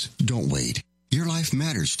 Please, don't wait. Your life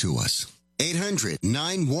matters to us.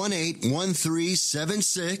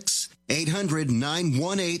 800-918-1376.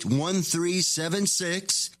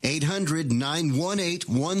 800-918-1376.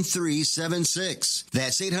 800-918-1376.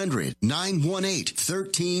 That's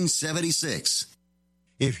 800-918-1376.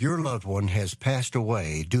 If your loved one has passed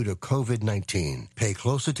away due to COVID-19, pay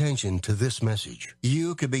close attention to this message.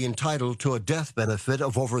 You could be entitled to a death benefit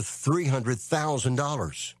of over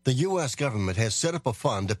 $300,000. The U.S. government has set up a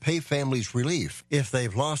fund to pay families relief if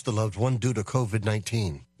they've lost a loved one due to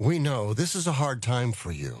COVID-19. We know this is a hard time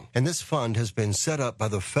for you, and this fund has been set up by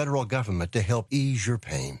the federal government to help ease your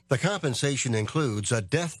pain. The compensation includes a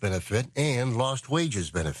death benefit and lost wages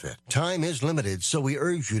benefit. Time is limited, so we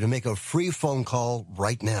urge you to make a free phone call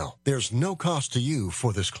right now. There's no cost to you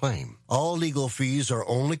for this claim. All legal fees are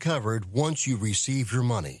only covered once you receive your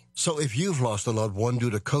money. So if you've lost a loved one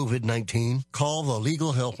due to COVID-19, call the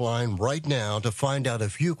legal helpline right now to find out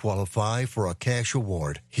if you qualify for a cash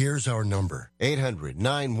award. Here's our number,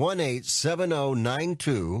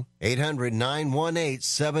 800-918-7092,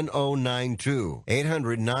 800-918-7092,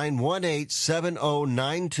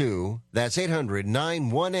 800-918-7092. That's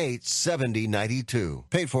 800-918-7092.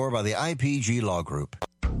 Paid for by the IPG Law Group.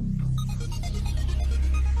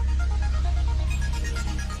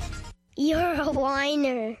 You're a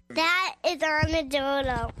whiner. That is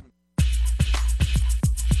Armadillo.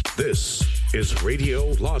 This is Radio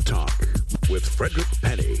Law Talk with Frederick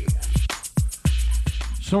Penny.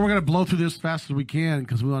 So we're going to blow through this as fast as we can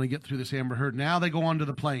because we want to get through this Amber Heard. Now they go on to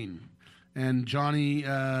the plane. And Johnny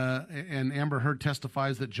and Amber Heard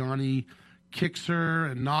testifies that Johnny kicks her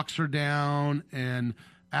and knocks her down and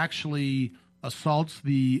actually assaults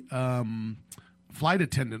the flight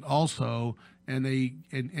attendant also. And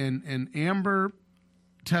Amber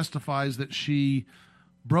testifies that she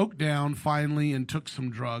broke down finally and took some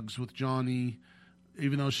drugs with Johnny,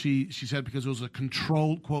 even though she said because it was a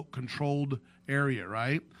controlled area,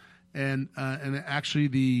 right? And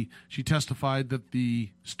actually she testified that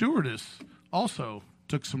the stewardess also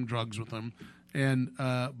took some drugs with him,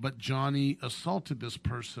 but Johnny assaulted this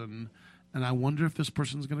person. And I wonder if this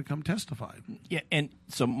person's going to come testify. Yeah, and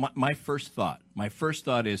so my first thought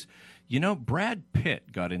is, Brad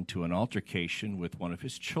Pitt got into an altercation with one of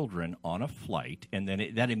his children on a flight, and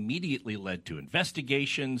then that immediately led to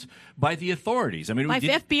investigations by the authorities. I mean, by the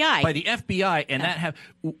FBI,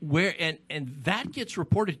 and that gets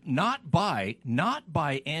reported not by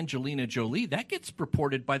Angelina Jolie. That gets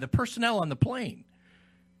reported by the personnel on the plane.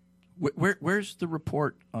 Where's the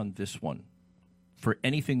report on this one? For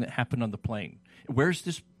anything that happened on the plane, where's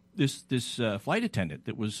this flight attendant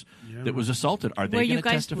that was assaulted? Are they going to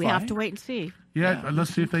testify? We have to wait and see. Yeah,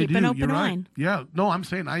 let's see if they Keep do. an open You're right. line. Yeah, no, I'm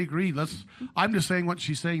saying I agree. I'm just saying what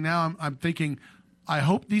she's saying now. I'm thinking, I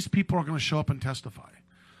hope these people are going to show up and testify,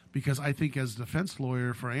 because I think as defense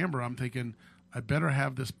lawyer for Amber, I'm thinking I better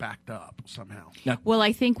have this backed up somehow. Well,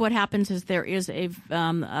 I think what happens is there is a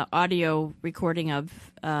audio recording of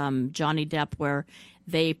Johnny Depp where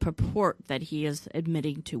they purport that he is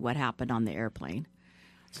admitting to what happened on the airplane.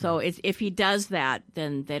 So if he does that,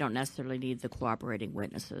 then they don't necessarily need the cooperating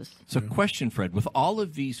witnesses. So question, Fred, with all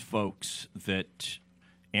of these folks that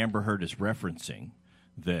Amber Heard is referencing,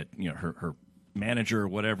 that her manager or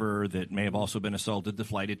whatever that may have also been assaulted, the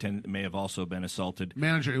flight attendant may have also been assaulted.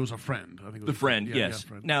 Manager, it was a friend. I think it was the friend, yes. Yeah,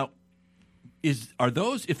 friend. Now, if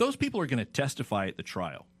those people are going to testify at the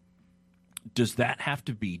trial, does that have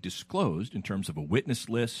to be disclosed in terms of a witness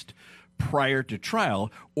list prior to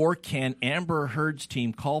trial, or can Amber Heard's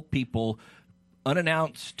team call people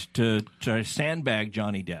unannounced to sandbag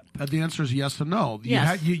Johnny Depp? The answer is yes and no.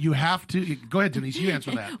 Yes. You have to. Go ahead, Denise. You answer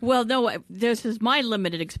that. Well, no, this is my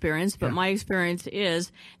limited experience, but my experience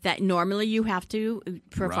is that normally you have to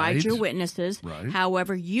provide your witnesses. Right.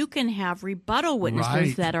 However, you can have rebuttal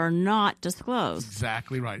witnesses that are not disclosed.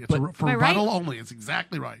 Exactly right. It's for rebuttal only. It's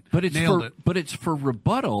exactly right. But it's Nailed it. But it's for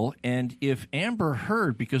rebuttal, and if Amber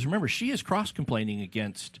Heard, because remember, she is cross-complaining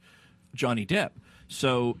against Johnny Depp.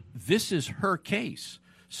 So this is her case.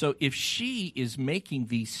 So if she is making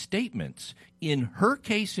these statements in her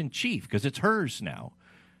case in chief, because it's hers now,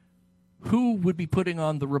 who would be putting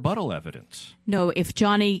on the rebuttal evidence? No, if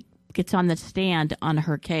Johnny gets on the stand on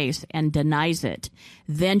her case and denies it,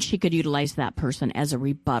 then she could utilize that person as a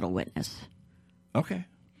rebuttal witness. Okay.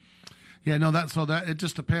 Yeah, no, that it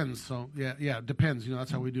just depends. So yeah, it depends.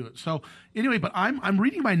 That's how we do it. So anyway, but I'm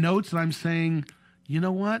reading my notes and I'm saying, you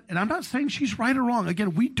know what? And I'm not saying she's right or wrong.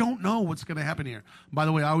 Again, we don't know what's going to happen here. By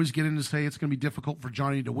the way, I always get in to say it's going to be difficult for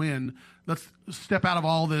Johnny to win. Let's step out of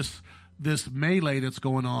all this melee that's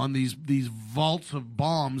going on, these vaults of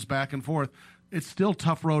bombs back and forth. It's still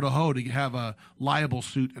tough row to hoe to have a liable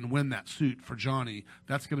suit and win that suit for Johnny.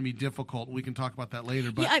 That's going to be difficult. We can talk about that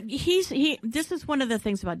later. But this is one of the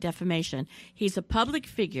things about defamation. He's a public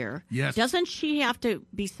figure. Yes. Doesn't she have to,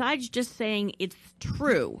 besides just saying it's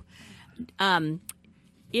true,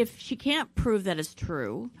 if she can't prove that it's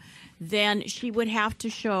true, then she would have to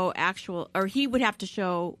show he would have to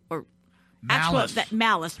show Malice.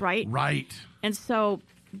 Malice, right? Right. And so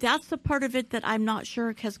that's the part of it that I'm not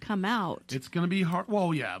sure has come out. It's going to be hard.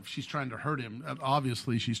 Well, yeah, if she's trying to hurt him.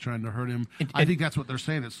 Obviously, she's trying to hurt him. I think that's what they're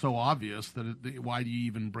saying. It's so obvious that why do you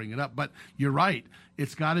even bring it up? But you're right.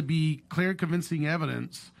 It's got to be clear and convincing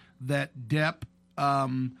evidence that Depp,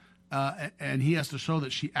 and he has to show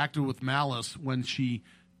that she acted with malice when she.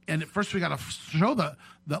 And at first, we got to show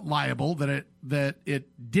that liable, that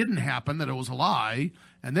it didn't happen, that it was a lie,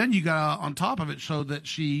 and then you got to, on top of it, show that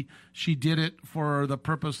she did it for the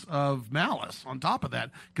purpose of malice. On top of that,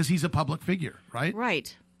 because he's a public figure, right?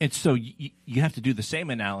 Right. And so you have to do the same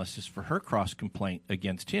analysis for her cross complaint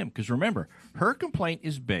against him, because remember, her complaint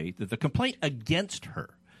is based that the complaint against her,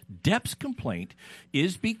 Depp's complaint,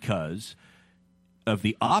 is because of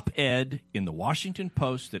the op-ed in the Washington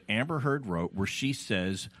Post that Amber Heard wrote, where she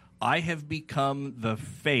says, I have become the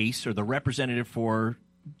face or the representative for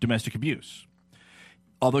domestic abuse,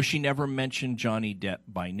 although she never mentioned Johnny Depp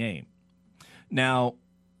by name. Now,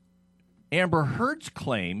 Amber Heard's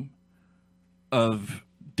claim of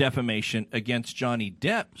defamation against Johnny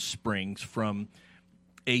Depp springs from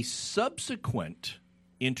a subsequent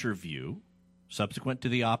interview, subsequent to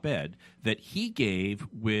the op-ed, that he gave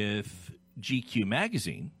with GQ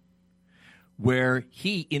magazine, where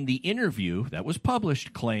he, in the interview that was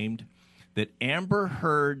published, claimed that Amber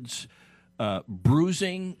Heard's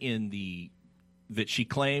bruising that she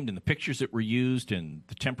claimed in the pictures that were used in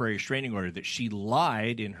the temporary restraining order, that she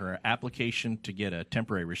lied in her application to get a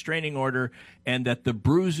temporary restraining order, and that the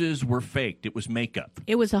bruises were faked. It was makeup.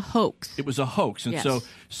 It was a hoax. It was a hoax. And yes.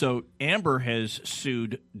 So Amber has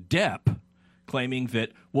sued Depp, claiming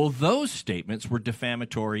that, well, those statements were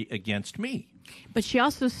defamatory against me. But she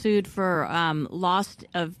also sued for loss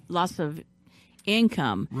of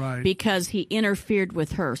income, right, because he interfered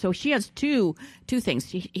with her. So she has two things.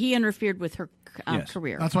 He interfered with her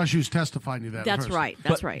career. That's why she was testifying to that. That's right.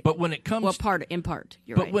 That's right. But when it comes, in part,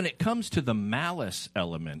 you're but right. when it comes to the malice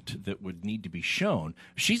element that would need to be shown,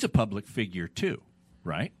 she's a public figure too,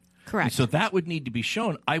 right? Correct. And so that would need to be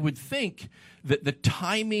shown. I would think that the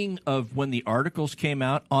timing of when the articles came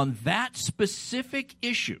out on that specific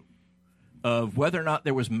issue of whether or not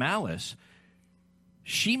there was malice,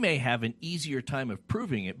 she may have an easier time of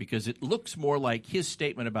proving it, because it looks more like his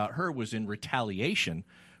statement about her was in retaliation,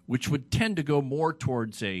 which would tend to go more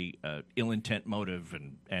towards a ill intent motive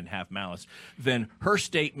and have malice, than her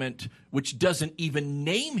statement, which doesn't even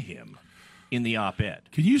name him in the op-ed.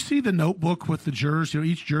 Can you see the notebook with the jurors?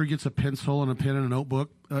 Each juror gets a pencil and a pen and a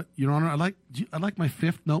notebook. Your Honor, I like my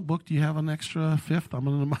fifth notebook. Do you have an extra fifth? I'm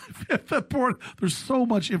on my fifth report. There's so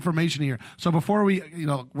much information here. So before we're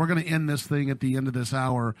going to end this thing at the end of this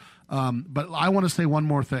hour, but I want to say one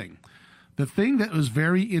more thing. The thing that was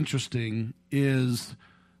very interesting is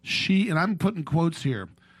and I'm putting quotes here,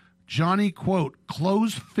 Johnny, quote,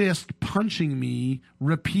 closed fist punching me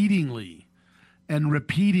repeatedly,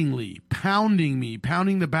 pounding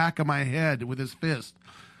the back of my head with his fist.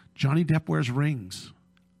 Johnny Depp wears rings,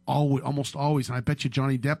 almost always, and I bet you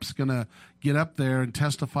Johnny Depp's going to get up there and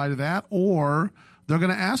testify to that, or they're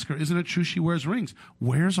going to ask her, isn't it true she wears rings?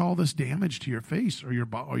 Where's all this damage to your face or your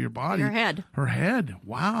body? Her head. Her head.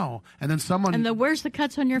 Wow. And then where's the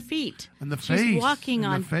cuts on your feet? And the face. She's walking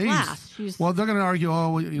on glass. Well, they're going to argue,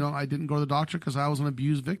 I didn't go to the doctor because I was an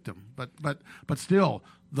abused victim. But still,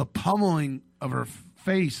 the pummeling of her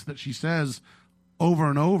face that she says over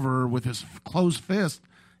and over with his closed fist,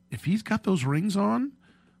 if he's got those rings on,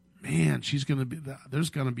 man, there's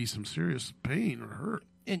going to be some serious pain or hurt.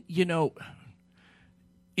 And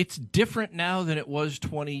it's different now than it was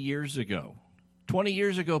 20 years ago. 20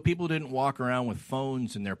 years ago, people didn't walk around with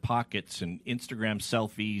phones in their pockets and Instagram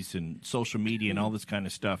selfies and social media and all this kind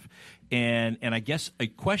of stuff. And I guess a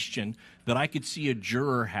question that I could see a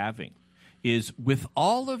juror having is, with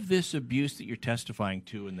all of this abuse that you're testifying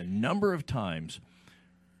to and the number of times,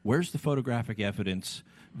 where's the photographic evidence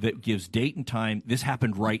that gives date and time? This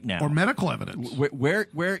happened right now. Or medical evidence.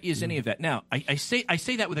 Where is any of that? Now, I say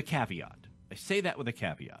that with a caveat.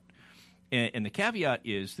 And the caveat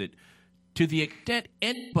is that, to the extent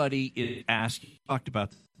anybody is asking, talked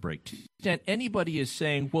about the break, to the extent anybody is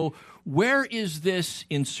saying, well, where is this,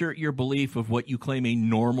 insert your belief of what you claim a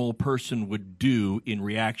normal person would do in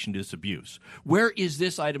reaction to this abuse? Where is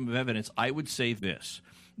this item of evidence? I would say this,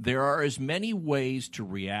 there are as many ways to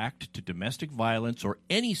react to domestic violence or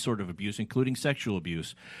any sort of abuse, including sexual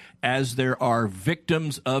abuse, as there are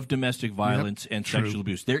victims of domestic violence and sexual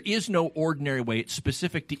abuse. There is no ordinary way. It's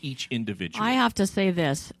specific to each individual. I have to say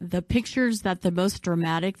this. The pictures that the most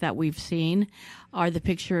dramatic that we've seen are the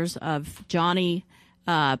pictures of Johnny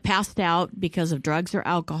passed out because of drugs or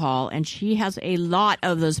alcohol, and she has a lot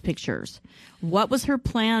of those pictures. What was her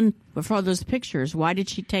plan for those pictures? Why did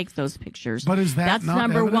she take those pictures? But is that's not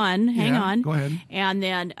number evident? one. Hang on. Go ahead. And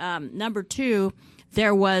then number two,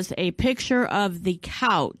 there was a picture of the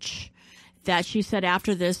couch that she said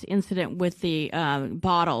after this incident with the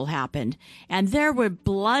bottle happened. And there were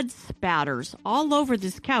blood spatters all over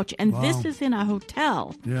this couch. And this is in a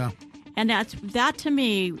hotel. Yeah. And that to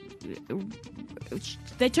me,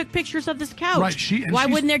 they took pictures of this couch. Right. Why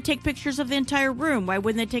wouldn't they take pictures of the entire room? Why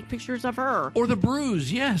wouldn't they take pictures of her? Or the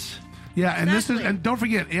bruise, yes. Yeah, and Exactly. and don't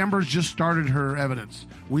forget, Amber's just started her evidence.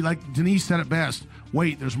 Denise said it best.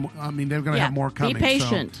 Wait, there's more. I mean, they're going to have more coming. Be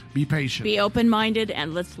patient. So be patient. Be open-minded,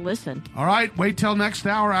 and let's listen. All right, wait till next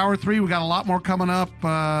hour 3. We got a lot more coming up.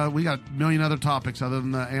 We got a million other topics other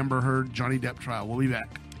than the Amber Heard Johnny Depp trial. We'll be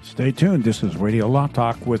back. Stay tuned. This is Radio Law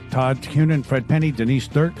Talk with Todd Cunin, Fred Penny, Denise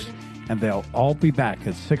Dirks, and they'll all be back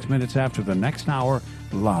at 6 minutes after the next hour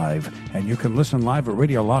live. And you can listen live at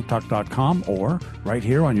radiolawtalk.com or right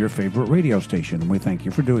here on your favorite radio station. And we thank you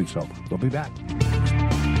for doing so. We'll be back.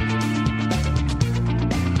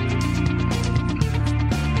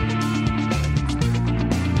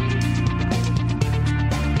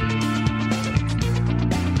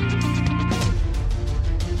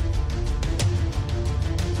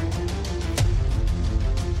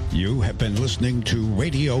 You have been listening to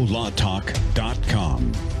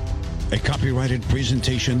RadioLawTalk.com, a copyrighted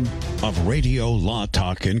presentation of Radio Law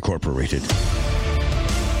Talk Incorporated.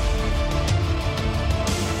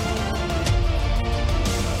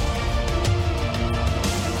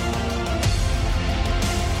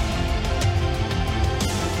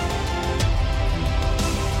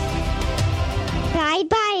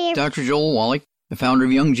 Bye-bye. Dr. Joel Wallach, the founder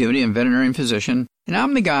of Youngevity and veterinarian physician, and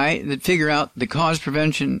I'm the guy that figured out the cause,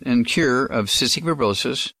 prevention, and cure of cystic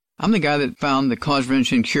fibrosis. I'm the guy that found the cause,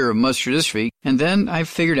 prevention, and cure of muscular dystrophy, and then I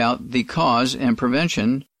figured out the cause and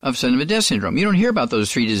prevention of syndrome of Death syndrome. You don't hear about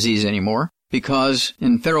those three diseases anymore because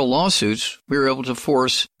in federal lawsuits, we were able to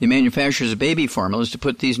force the manufacturers of baby formulas to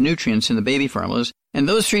put these nutrients in the baby formulas. And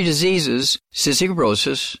those three diseases, cystic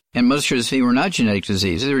fibrosis and muscular dystrophy, were not genetic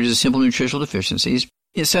diseases. They were just simple nutritional deficiencies.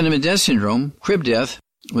 Syndrome of Death syndrome, crib death,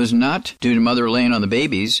 was not due to mother laying on the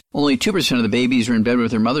babies. Only 2% of the babies were in bed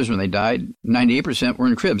with their mothers when they died. 98% were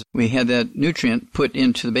in cribs. We had that nutrient put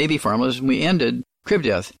into the baby formulas, and we ended crib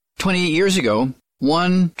death. 28 years ago,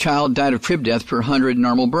 one child died of crib death per 100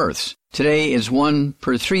 normal births. Today, it's 1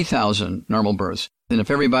 per 3,000 normal births. And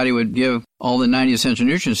if everybody would give all the 90 essential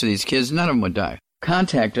nutrients to these kids, none of them would die.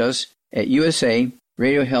 Contact us at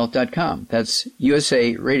usaradiohealth.com. That's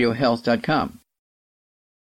usaradiohealth.com.